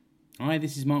Hi,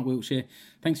 this is Mark Wiltshire.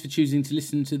 Thanks for choosing to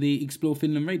listen to the Explore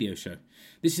Finland radio show.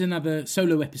 This is another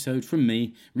solo episode from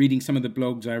me, reading some of the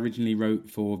blogs I originally wrote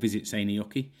for Visit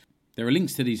Seinäjoki. There are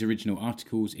links to these original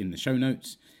articles in the show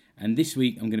notes, and this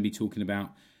week I'm going to be talking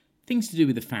about things to do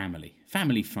with the family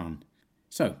fun.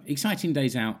 So, exciting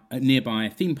days out at nearby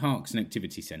theme parks and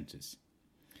activity centres.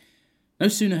 No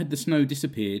sooner had the snow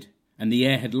disappeared and the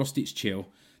air had lost its chill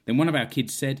than one of our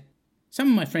kids said, "Some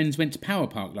of my friends went to Power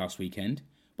Park last weekend.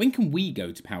 When can we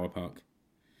go to Power Park?"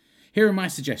 Here are my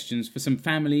suggestions for some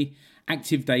family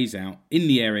active days out in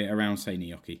the area around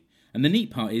Seinäjoki. And the neat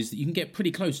part is that you can get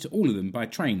pretty close to all of them by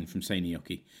train from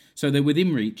Seinäjoki, so they're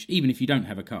within reach even if you don't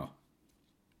have a car.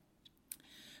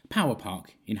 Power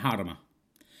Park in Harma.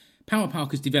 Power Park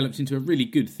has developed into a really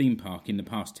good theme park in the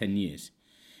past 10 years.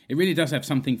 It really does have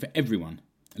something for everyone.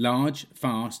 Large,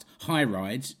 fast, high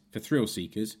rides for thrill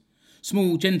seekers,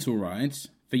 small, gentle rides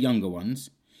for younger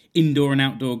ones, indoor and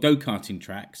outdoor go-karting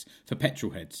tracks for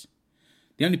petrol heads.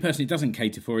 The only person it doesn't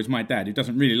cater for is my dad, who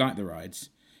doesn't really like the rides.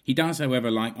 He does,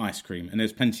 however, like ice cream, and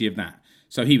there's plenty of that,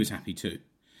 so he was happy too.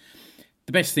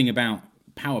 The best thing about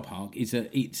Power Park is that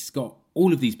it's got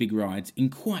all of these big rides in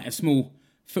quite a small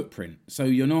footprint, so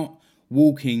you're not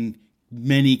walking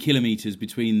many kilometres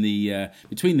between the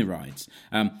rides.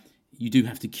 You do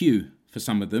have to queue for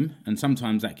some of them, and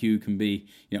sometimes that queue can be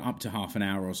up to half an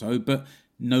hour or so, but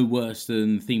no worse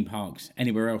than theme parks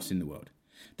anywhere else in the world.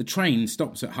 The train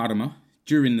stops at Harma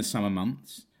during the summer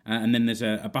months, and then there's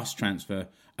a bus transfer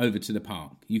over to the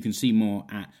park. You can see more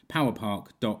at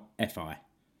powerpark.fi.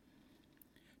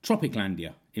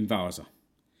 Tropiclandia in Vaasa.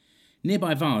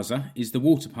 Nearby Vaasa is the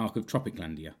water park of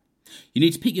Tropiclandia. You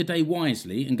need to pick your day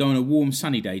wisely and go on a warm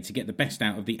sunny day to get the best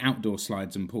out of the outdoor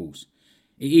slides and pools.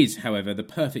 It is, however, the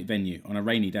perfect venue on a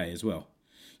rainy day as well.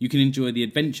 You can enjoy the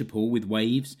adventure pool with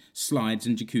waves, slides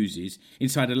and jacuzzis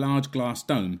inside a large glass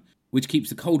dome, which keeps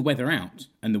the cold weather out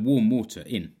and the warm water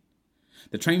in.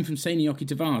 The train from Seinäjoki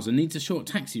to Vaasa needs a short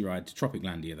taxi ride to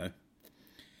Tropiclandia though.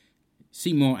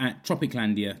 See more at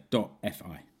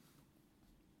tropiclandia.fi.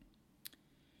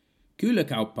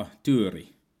 Kyläkauppa Turku.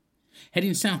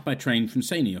 Heading south by train from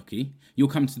Seinäjoki, you'll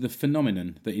come to the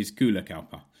phenomenon that is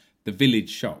Kyläkauppa, the village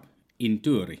shop in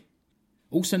Turku.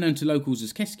 Also known to locals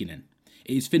as Keskinen,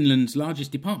 it is Finland's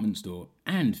largest department store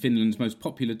and Finland's most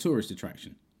popular tourist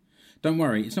attraction. Don't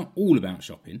worry, it's not all about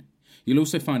shopping. You'll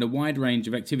also find a wide range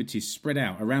of activities spread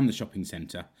out around the shopping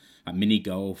centre, like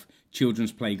mini-golf,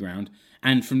 children's playground,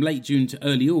 and from late June to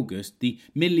early August, the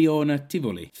Miljoona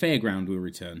Tivoli fairground will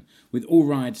return, with all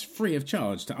rides free of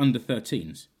charge to under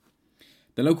 13s.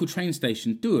 The local train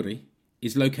station, Turku,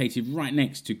 is located right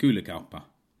next to Kyläkauppa.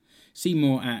 See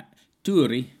more at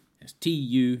Turku, that's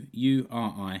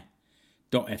Tuuri.fi.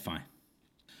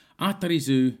 Aattari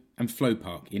Zoo and Flow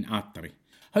Park in Aattari.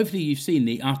 Hopefully you've seen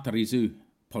the Aattari Zoo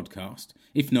podcast.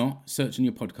 If not, search on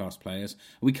your podcast players.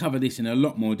 We cover this in a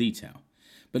lot more detail.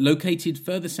 But located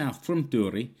further south from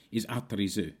Turku is Aattari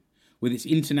Zoo, with its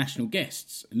international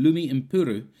guests, Lumi and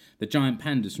Puru, the giant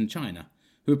pandas from China,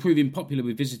 who are proving popular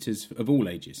with visitors of all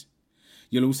ages.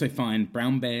 You'll also find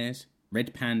brown bears,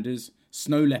 red pandas,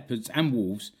 snow leopards and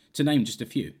wolves, to name just a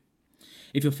few.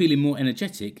 If you're feeling more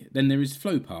energetic, then there is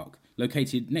Flow Park,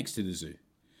 located next to the zoo.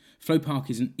 Flow Park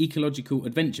is an ecological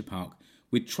adventure park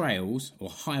with trails, or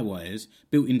high wires,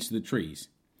 built into the trees.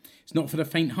 It's not for the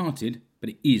faint-hearted, but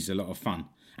it is a lot of fun,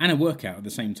 and a workout at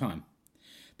the same time.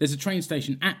 There's a train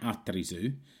station at Aattari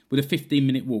Zoo, with a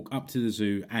 15-minute walk up to the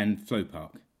zoo and Flow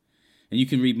Park. And you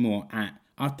can read more at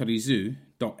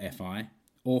aattarizoo.fi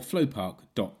or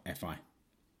flowpark.fi.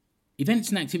 Events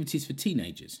and activities for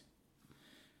teenagers.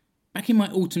 Back in my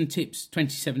Autumn Tips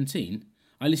 2017,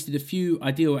 I listed a few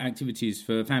ideal activities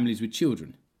for families with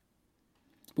children.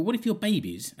 But what if your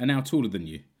babies are now taller than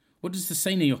you? What does the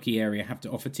Seinäjoki area have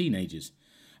to offer teenagers?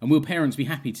 And will parents be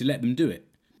happy to let them do it?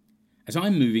 As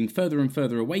I'm moving further and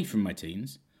further away from my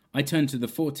teens, I turn to the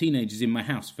 4 teenagers in my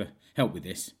house for help with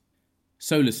this.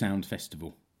 Solar Sound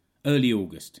Festival, early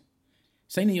August.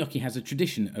 Seinäjoki has a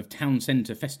tradition of town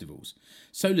centre festivals.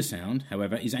 Solar Sound,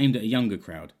 however, is aimed at a younger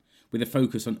crowd, with a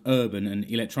focus on urban and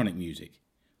electronic music,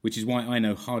 which is why I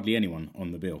know hardly anyone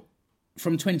on the bill.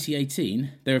 From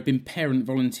 2018, there have been parent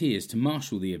volunteers to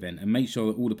marshal the event and make sure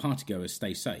that all the partygoers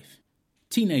stay safe.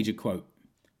 Teenager quote,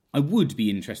 "I would be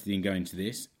interested in going to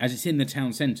this, as it's in the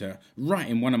town centre, right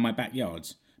in one of my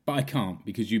backyards, but I can't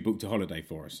because you booked a holiday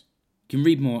for us." You can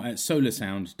read more at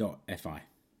solarsound.fi.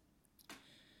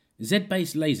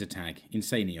 Z-Base Laser Tag in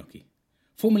Seinäjoki.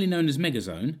 Formerly known as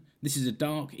Megazone, this is a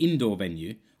dark indoor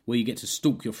venue where you get to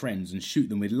stalk your friends and shoot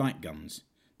them with light guns.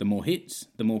 The more hits,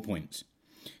 the more points.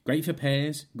 Great for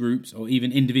pairs, groups, or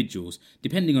even individuals,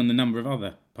 depending on the number of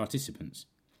other participants.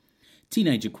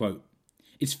 Teenager quote,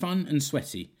 "It's fun and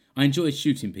sweaty. I enjoy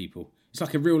shooting people. It's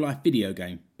like a real-life video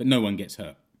game, but no one gets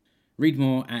hurt." Read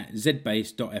more at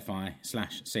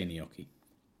zbase.fi/Seinäjoki.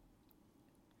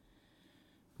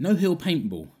 No Hill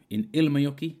Paintball in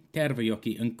Ilmajoki,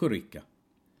 Tervajoki and Kurikka.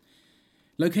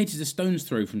 Located a stone's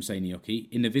throw from Seinäjoki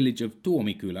in the village of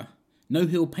Tuomikylä, No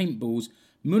Hill Paintball's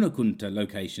Munakunta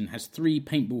location has 3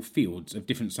 paintball fields of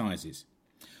different sizes.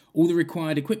 All the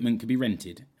required equipment can be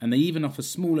rented, and they even offer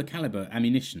smaller caliber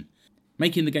ammunition,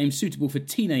 making the game suitable for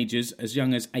teenagers as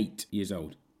young as 8 years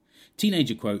old.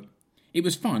 Teenager quote, "It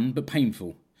was fun but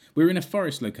painful. We were in a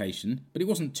forest location, but it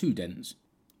wasn't too dense.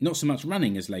 Not so much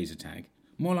running as laser tag,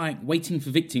 more like waiting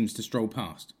for victims to stroll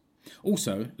past.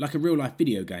 Also, like a real-life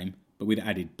video game, but with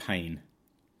added pain."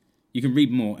 You can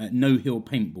read more at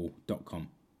nohillpaintball.com.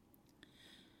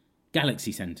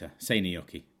 Galaxy Centre,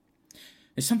 Seinäjoki.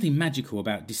 There's something magical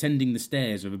about descending the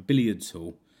stairs of a billiards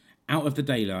hall, out of the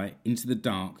daylight, into the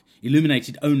dark,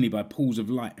 illuminated only by pools of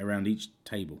light around each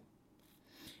table.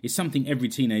 It's something every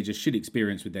teenager should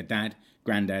experience with their dad,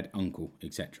 granddad, uncle,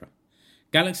 etc.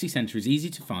 Galaxy Centre is easy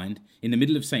to find in the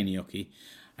middle of Seinäjoki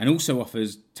and also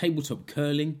offers tabletop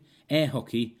curling, air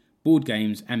hockey, board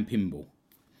games and pinball.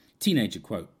 Teenager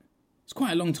quote, "It's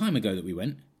quite a long time ago that we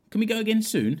went. Can we go again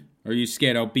soon? Or are you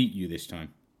scared I'll beat you this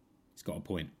time?" It's got a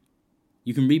point.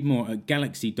 You can read more at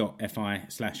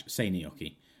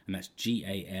galaxy.fi/Seinäjoki, and that's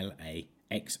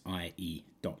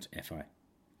GALAXIE.fi.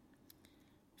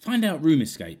 Find out Room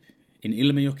Escape in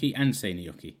Ilmajoki and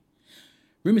Seinäjoki.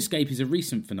 Room Escape is a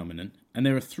recent phenomenon, and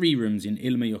there are 3 rooms in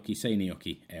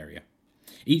Ilmajoki-Seinäjoki area.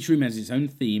 Each room has its own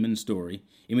theme and story,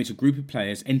 in which a group of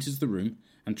players enters the room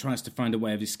and tries to find a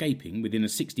way of escaping within a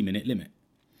 60-minute limit.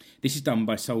 This is done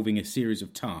by solving a series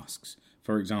of tasks,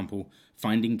 for example,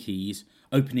 finding keys,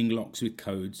 opening locks with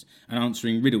codes, and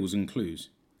answering riddles and clues.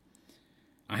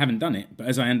 I haven't done it, but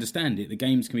as I understand it, the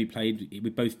games can be played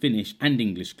with both Finnish and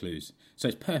English clues, so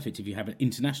it's perfect if you have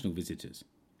international visitors.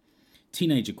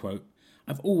 Teenager quote,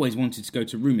 "I've always wanted to go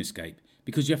to Room Escape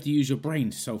because you have to use your brain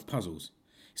to solve puzzles.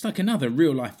 It's like another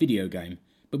real-life video game,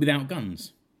 but without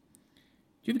guns."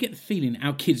 Do you ever get the feeling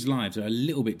our kids' lives are a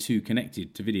little bit too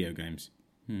connected to video games?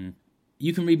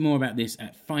 You can read more about this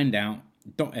at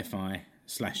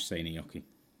findout.fi/Seinäjoki.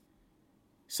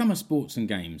 Summer sports and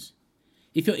games.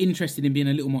 If you're interested in being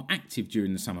a little more active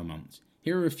during the summer months,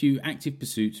 here are a few active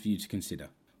pursuits for you to consider,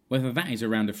 whether that is a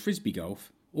round of frisbee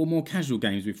golf or more casual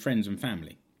games with friends and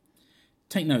family.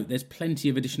 Take note, there's plenty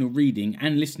of additional reading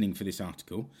and listening for this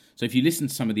article, so if you listen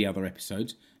to some of the other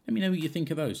episodes, let me know what you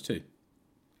think of those too.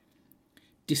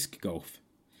 Disc golf.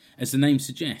 As the name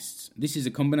suggests, this is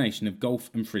a combination of golf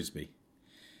and frisbee.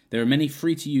 There are many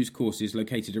free-to-use courses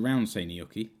located around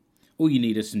Seinäjoki. All you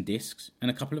need are some discs and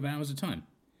a couple of hours of time.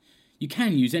 You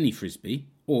can use any frisbee,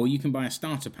 or you can buy a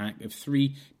starter pack of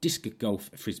 3 disc golf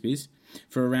frisbees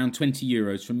for around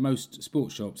 €20 from most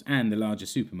sports shops and the larger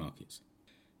supermarkets.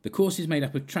 The course is made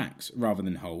up of tracks rather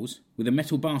than holes, with a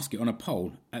metal basket on a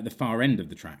pole at the far end of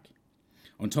the track.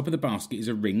 On top of the basket is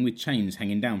a ring with chains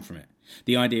hanging down from it.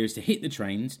 The idea is to hit the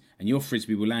trains and your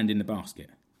frisbee will land in the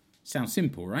basket. Sounds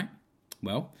simple, right?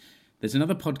 Well, there's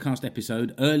another podcast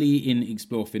episode early in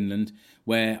Explore Finland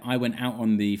where I went out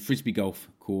on the frisbee golf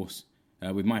course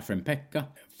with my friend Pekka.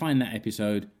 Find that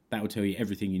episode. That will tell you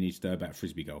everything you need to know about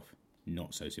frisbee golf.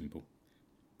 Not so simple.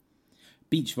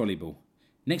 Beach volleyball.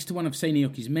 Next to one of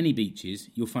Seinäjoki's many beaches,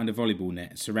 you'll find a volleyball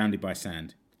net surrounded by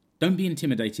sand. Don't be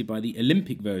intimidated by the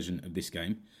Olympic version of this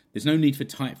game. There's no need for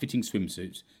tight-fitting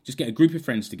swimsuits. Just get a group of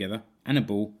friends together and a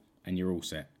ball, and you're all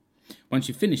set. Once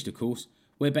you've finished the course,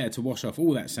 where better to wash off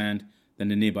all that sand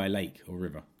than a nearby lake or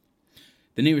river.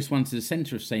 The nearest one to the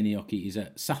centre of Seinäjoki is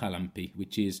at Sahalampi,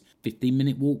 which is a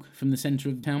 15-minute walk from the centre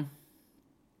of the town.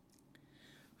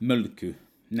 Mölkky.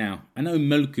 Now, I know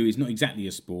Mölkky is not exactly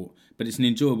a sport, but it's an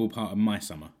enjoyable part of my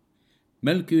summer.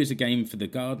 Mölkky is a game for the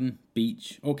garden,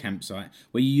 beach or campsite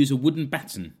where you use a wooden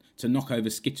baton to knock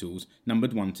over skittles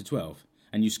numbered 1 to 12,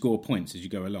 and you score points as you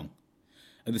go along.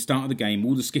 At the start of the game,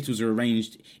 all the skittles are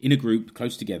arranged in a group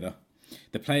close together.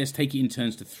 The players take it in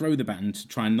turns to throw the baton to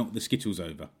try and knock the skittles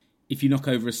over. If you knock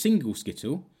over a single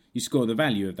skittle, you score the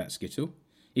value of that skittle.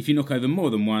 If you knock over more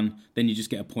than one, then you just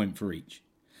get a point for each.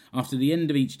 After the end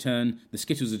of each turn, the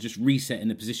skittles are just reset in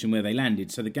the position where they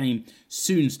landed, so the game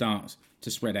soon starts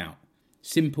to spread out.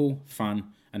 Simple,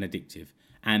 fun, and addictive.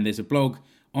 And there's a blog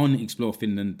on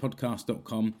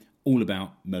explorefinlandpodcast.com all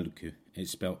about Mölkky.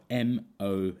 It's spelled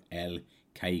Molkky.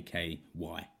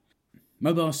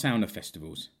 Mobile sauna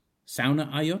festivals.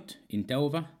 Sauna Ajot in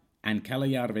Delva and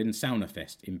Kalajärven Sauna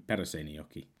Fest in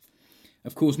Peräseinäjoki.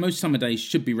 Of course, most summer days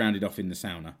should be rounded off in the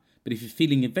sauna, but if you're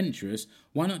feeling adventurous,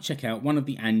 why not check out one of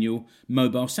the annual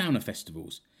mobile sauna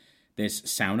festivals? There's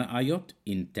Sauna Ajot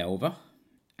in Telva,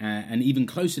 and even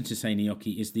closer to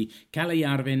Seinäjoki is the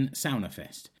Kalajärven Sauna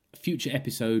Fest. A future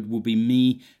episode will be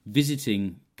me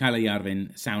visiting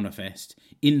Kalajärven Sauna Fest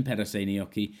in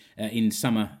Peräseinäjoki in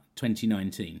summer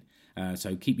 2019,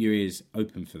 so keep your ears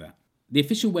open for that. The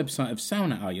official website of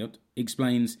Sauna Ajot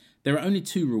explains there are only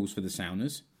 2 rules for the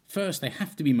saunas. First, they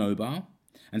have to be mobile,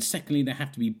 and secondly, they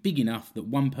have to be big enough that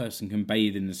one person can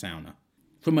bathe in the sauna.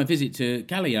 From my visit to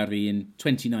Kalajärvi in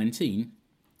 2019,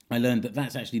 I learned that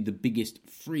that's actually the biggest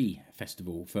free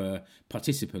festival for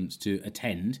participants to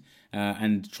attend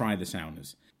and try the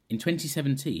saunas. In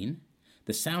 2017,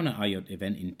 the Sauna Ajot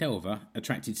event in Telva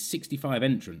attracted 65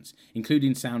 entrants,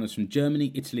 including saunas from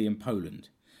Germany, Italy and Poland.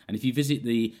 And if you visit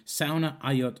the Sauna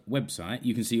Ajot website,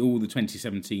 you can see all the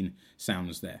 2017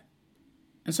 saunas there.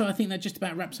 And so I think that just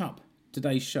about wraps up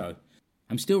today's show.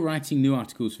 I'm still writing new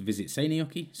articles for Visit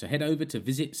Seinäjoki, so head over to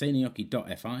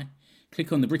visitseinäjoki.fi,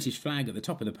 click on the British flag at the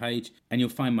top of the page, and you'll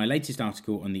find my latest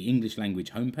article on the English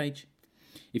language homepage.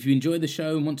 If you enjoy the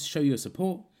show and want to show your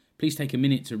support, please take a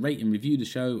minute to rate and review the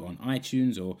show on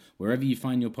iTunes or wherever you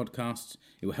find your podcasts.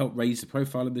 It will help raise the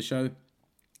profile of the show.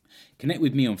 Connect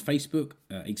with me on Facebook,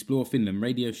 Explore Finland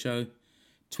Radio Show,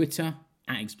 Twitter,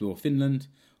 @Explore Finland,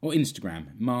 or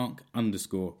Instagram,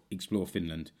 Mark_Explore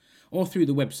Finland, or through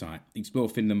the website,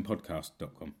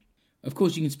 explorefinlandpodcast.com. Of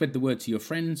course, you can spread the word to your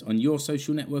friends on your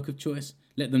social network of choice,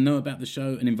 let them know about the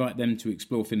show and invite them to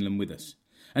explore Finland with us.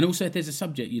 And also, if there's a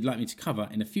subject you'd like me to cover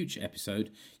in a future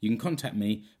episode, you can contact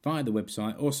me via the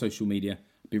website or social media.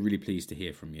 I'd be really pleased to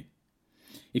hear from you.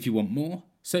 If you want more,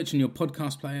 search on your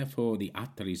podcast player for the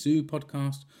Attari Zoo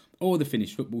podcast or the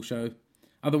Finnish Football Show.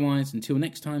 Otherwise, until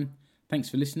next time, thanks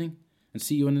for listening and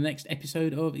see you on the next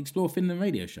episode of Explore Finland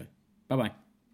Radio Show. Bye-bye.